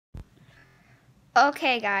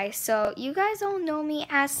Okay guys, so you guys all know me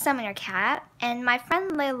as Summoner Cat, and my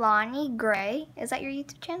friend Leilani Gray, is that your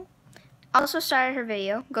YouTube channel? Also started her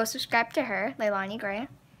video. Go subscribe to her, Leilani Gray.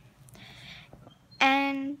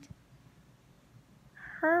 And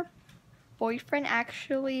her boyfriend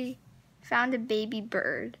actually found a baby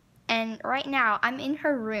bird. And right now, I'm in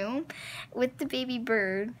her room with the baby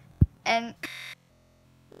bird. And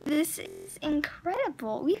this is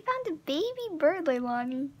incredible. We found a baby bird,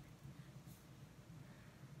 Leilani.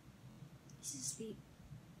 He's asleep.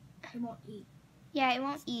 He won't eat. Yeah, it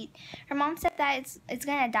won't eat. Her mom said that it's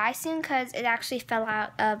gonna die soon because it actually fell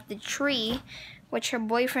out of the tree, which her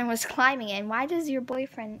boyfriend was climbing in. Why does your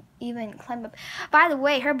boyfriend even climb up? By the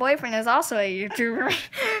way, her boyfriend is also a YouTuber.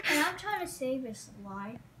 And I'm trying to save his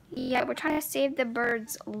life. Yeah, we're trying to save the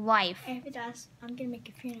bird's life. And if it does, I'm gonna make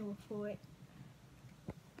a funeral for it.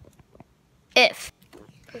 If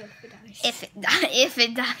If it dies. if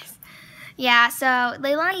it dies. Yeah, so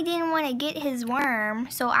Leilani didn't want to get his worm,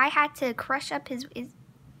 so I had to crush up his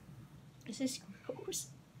This is gross.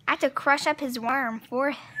 I had to crush up his worm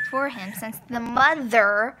for him since the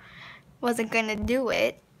mother wasn't gonna do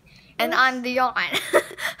it, and I'm the aunt,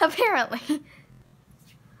 apparently.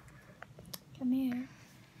 Come here.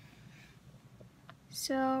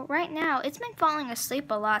 So right now it's been falling asleep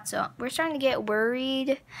a lot, so we're starting to get worried.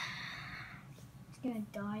 It's gonna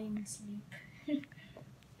die in sleep.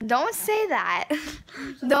 Don't say that.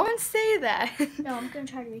 Don't say that. No, I'm gonna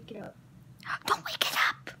try to wake it up. Don't wake it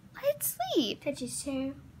up. Let it sleep. Touch his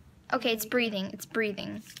hair. Okay, it's breathing. It's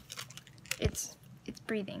breathing. It's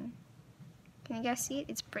breathing. Can you guys see it?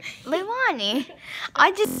 It's breathing. Leilani,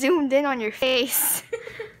 I just zoomed in on your face.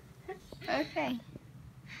 Okay.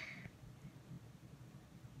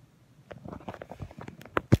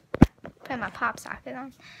 Put my pop socket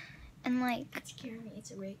on, and like It's scaring me. It's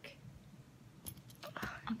a rake.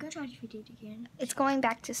 I'm gonna try to feed it again. it's going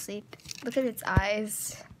back to sleep. Look at its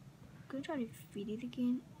eyes. I'm gonna try to feed it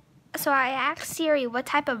again. So I asked Siri what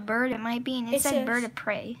type of bird it might be, and it said bird of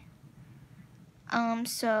prey.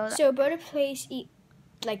 So bird of prey eat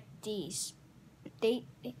like these. They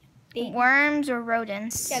Worms or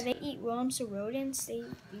rodents. Yeah, they eat worms or rodents. They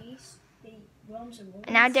eat these. They eat worms or rodents.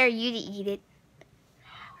 And I dare you to eat it.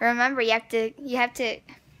 Remember, you have to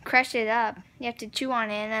crush it up. You have to chew on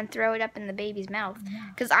it and then throw it up in the baby's mouth.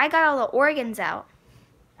 Cause I got all the organs out.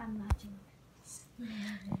 I'm not doing this.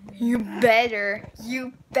 You better.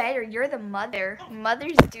 You better. You're the mother.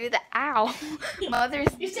 Mothers do the ow. Mothers.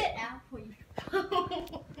 You said apple. You.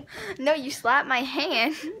 No, you slapped my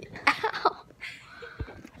hand. Ow.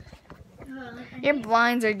 Your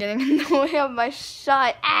blinds are getting in the way of my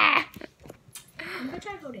shot. Ah. I'm gonna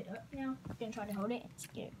try to hold it up now. I'm gonna try to hold it. Let's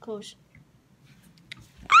get it close.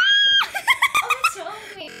 Oh, it's so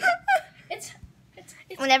hungry. It's.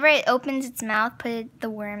 Whenever it opens its mouth, put the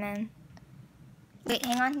worm in. Wait,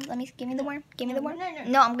 hang on. Give me the worm. Give me the worm.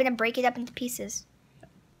 No, I'm gonna break it up into pieces.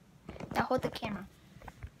 Now hold the camera.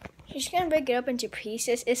 She's gonna break it up into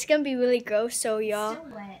pieces. It's gonna be really gross, so y'all. Still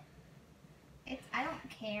wet. I don't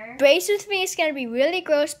care. Brace with me. It's gonna be really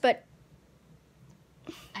gross, but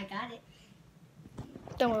I got it.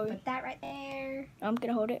 don't worry. Put that right there. I'm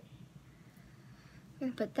gonna hold it. I'm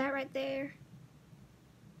gonna put that right there.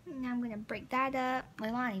 Now I'm gonna break that up.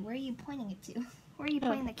 Leilani, where are you pointing it to? Where are you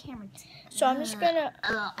pointing the camera to? So I'm just gonna.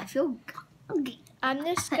 I feel hungry. I'm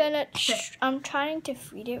just gonna. I'm trying to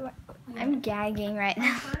feed it. I'm gagging right I'm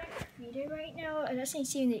now. trying to feed it right now. It doesn't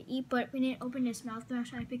seem to eat, but when it opened its mouth when I was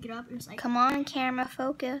trying to pick it up, it was like. Come on, camera,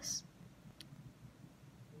 focus.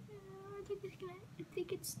 I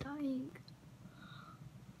think it's dying.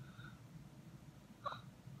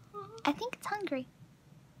 I think it's hungry.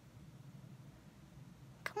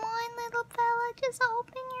 Come on, little fella, just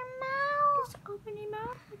open your mouth. Just open your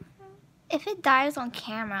mouth. If it dies on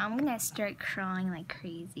camera, I'm gonna start crying like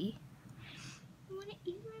crazy. You wanna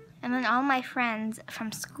eat it? And then all my friends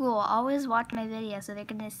from school always watch my videos, so they're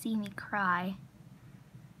gonna see me cry.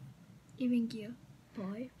 Even your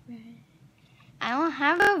boyfriend. I don't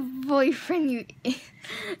have a boyfriend, you.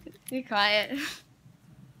 Be quiet.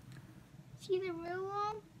 See the real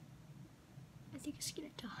one? I think it's gonna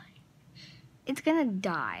die. It's gonna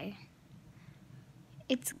die.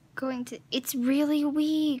 It's really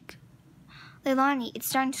weak. Leilani, it's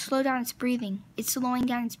starting to slow down its breathing. It's slowing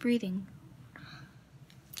down its breathing.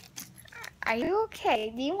 Are you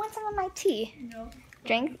okay? Do you want some of my tea? No.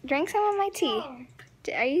 Drink some of my tea. No.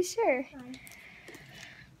 Are you sure? Fine.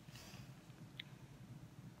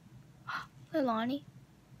 Leilani.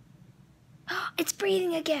 It's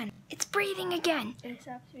breathing again. It's breathing again. It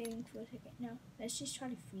stopped breathing for a second. No, let's just try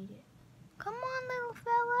to feed it. Come on, little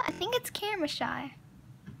fella. I think it's camera shy.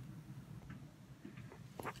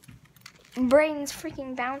 Brayden's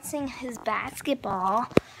freaking bouncing his basketball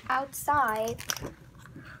outside.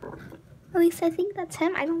 At least I think that's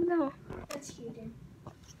him. I don't know. That's Hayden.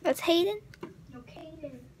 That's Hayden? No,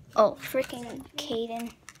 Caden. Oh, freaking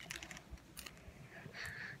Caden.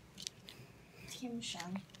 It's camera shy.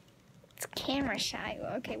 It's camera shy.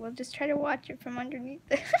 Okay, we'll just try to watch it from underneath.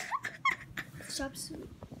 Stop soon.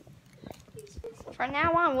 From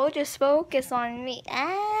now on, we'll just focus on me.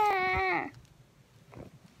 Ah!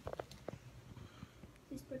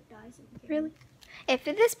 This bird dies in the game. Really? If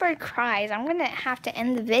this bird cries, I'm gonna have to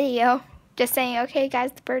end the video. Just saying, okay,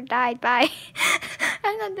 guys, the bird died. Bye.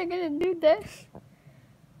 I thought they're gonna do this.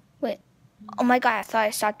 Wait. Oh my god, I thought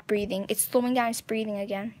I stopped breathing. It's slowing down. It's breathing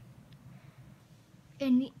again.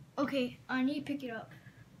 Okay, I need to pick it up.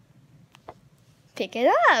 Pick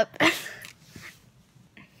it up.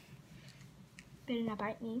 Better not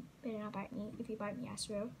bite me. Better not bite me. If you bite me, I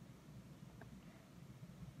swear.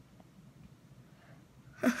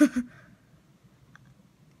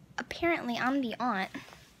 Apparently, I'm the aunt.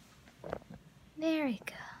 There it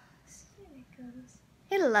goes. There it goes.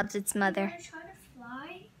 It loves its mother. Wanna try to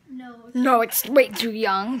fly? No. No, it's way too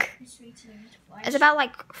young. It's way too young to fly. It's about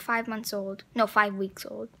like 5 months old. No, 5 weeks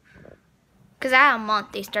old. Because at a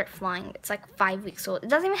month, they start flying. It's like 5 weeks old. It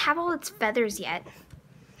doesn't even have all its feathers yet.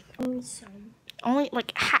 Only some. Only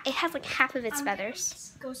like it has like half of its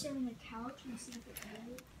feathers. Go sit on the couch and see if it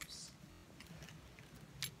moves.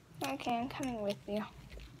 Okay, I'm coming with you.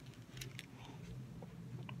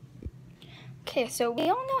 Okay, so we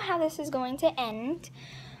all know how this is going to end.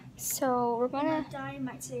 So we're It gonna. might die,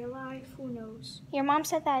 might stay alive. Who knows? Your mom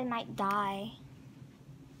said that it might die.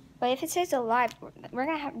 But if it stays alive, we're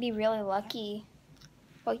gonna have to be really lucky.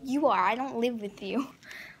 Well, you are. I don't live with you.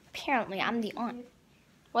 Apparently, I'm the aunt.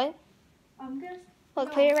 What? I'm gonna.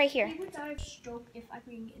 Look, put it right here. He would die of stroke if I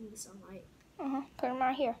bring it in the sunlight. Put him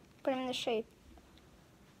right here. Put him in the shade.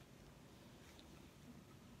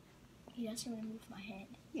 He doesn't want to move my head.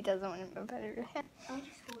 He doesn't want to move out of your head. I'll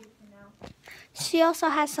just hold it for now. She also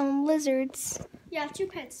has some lizards. Yeah, 2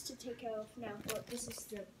 pets to take care of now. But this is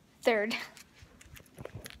the Third.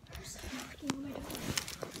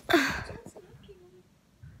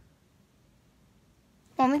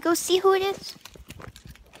 Want me to go see who it is?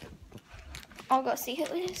 I'll go see who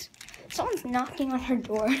it is. Someone's knocking on her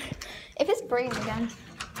door. If it's Brayden again.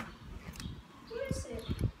 Who is it?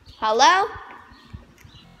 Hello?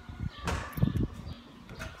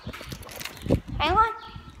 Hang on.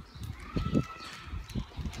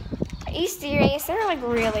 Are you serious? They're like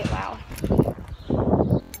really loud.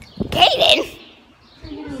 Caden!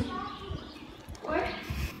 What?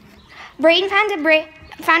 Brayden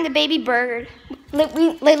found a baby bird.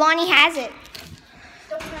 Leilani has it.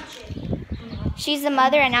 Don't touch it. She's the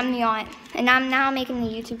mother and I'm the aunt. And I'm now making the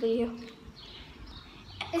YouTube video.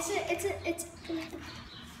 It's.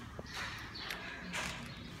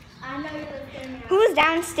 I know you live there now. Who's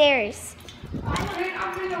downstairs? I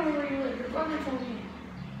don't know where you live. Your brother told me.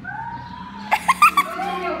 It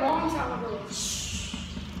told me a long time ago. Shh.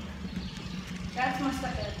 That's my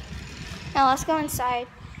stepdad. Now let's go inside.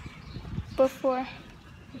 Before.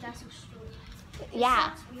 That's a story.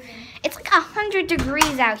 Yeah. It's like 100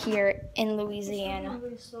 degrees out here in Louisiana. It's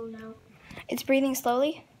really slow now. It's breathing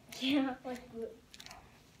slowly. Yeah, like.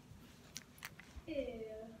 Yeah.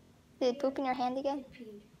 Did it poop in your hand again?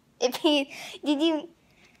 Pee. It peed. Did you?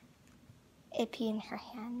 It peed in her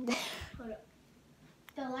hand. Hold up.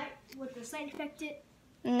 The light, would the light affect it?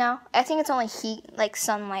 No, I think it's only heat, like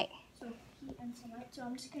sunlight. So heat and sunlight. So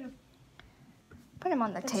I'm just gonna. Put him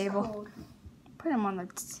on the It's table. cold. Put him on the.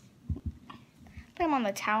 Put him on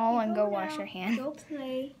the towel and go wash now. your hand. Go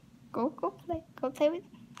play. Go play. Go play with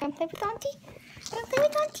Auntie. Go play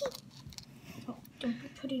with Auntie. Oh, don't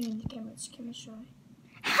put it in the camera. It's camera shy.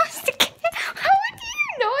 How would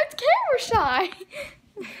you know it's camera shy?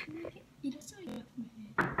 You just saw it off my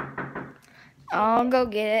head. I'll go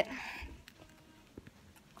get it.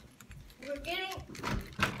 We're getting.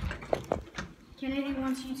 Kennedy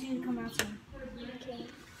wants you to come outside. Okay.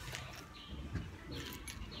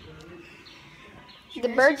 The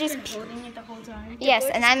bird just. Holding it the whole time. Yes,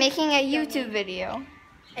 and I'm making a YouTube video.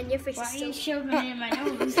 And your face is still. Why are you shoving it in my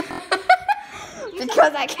nose?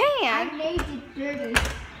 Because I can. I made it dirty.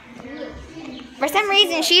 For some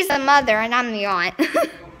reason, she's the mother and I'm the aunt.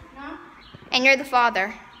 No? And you're the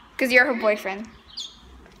father. Because you're her boyfriend.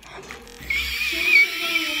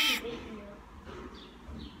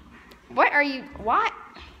 What are you. What?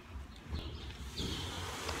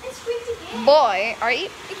 It squeaked again. Boy, are you.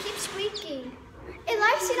 It keeps squeaking. It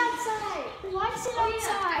likes it outside. It likes it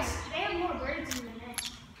outside. They have more birds in the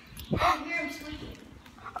nest. I hear them squeaking.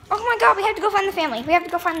 Oh my god, we have to go find the family. We have to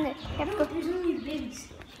go find the. We have to go. There's only the babies.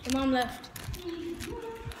 The mom left.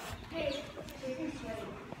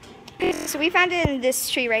 So we found it in this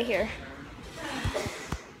tree right here.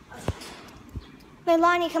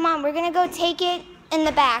 Leilani, come on. We're gonna go take it in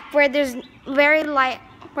the back where there's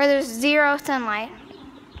where there's zero sunlight.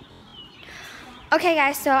 Okay,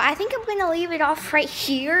 guys. So I think I'm gonna leave it off right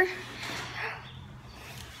here.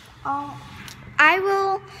 I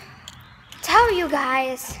will tell you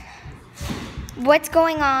guys what's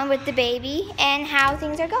going on with the baby and how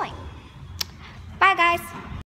things are going. Bye, guys.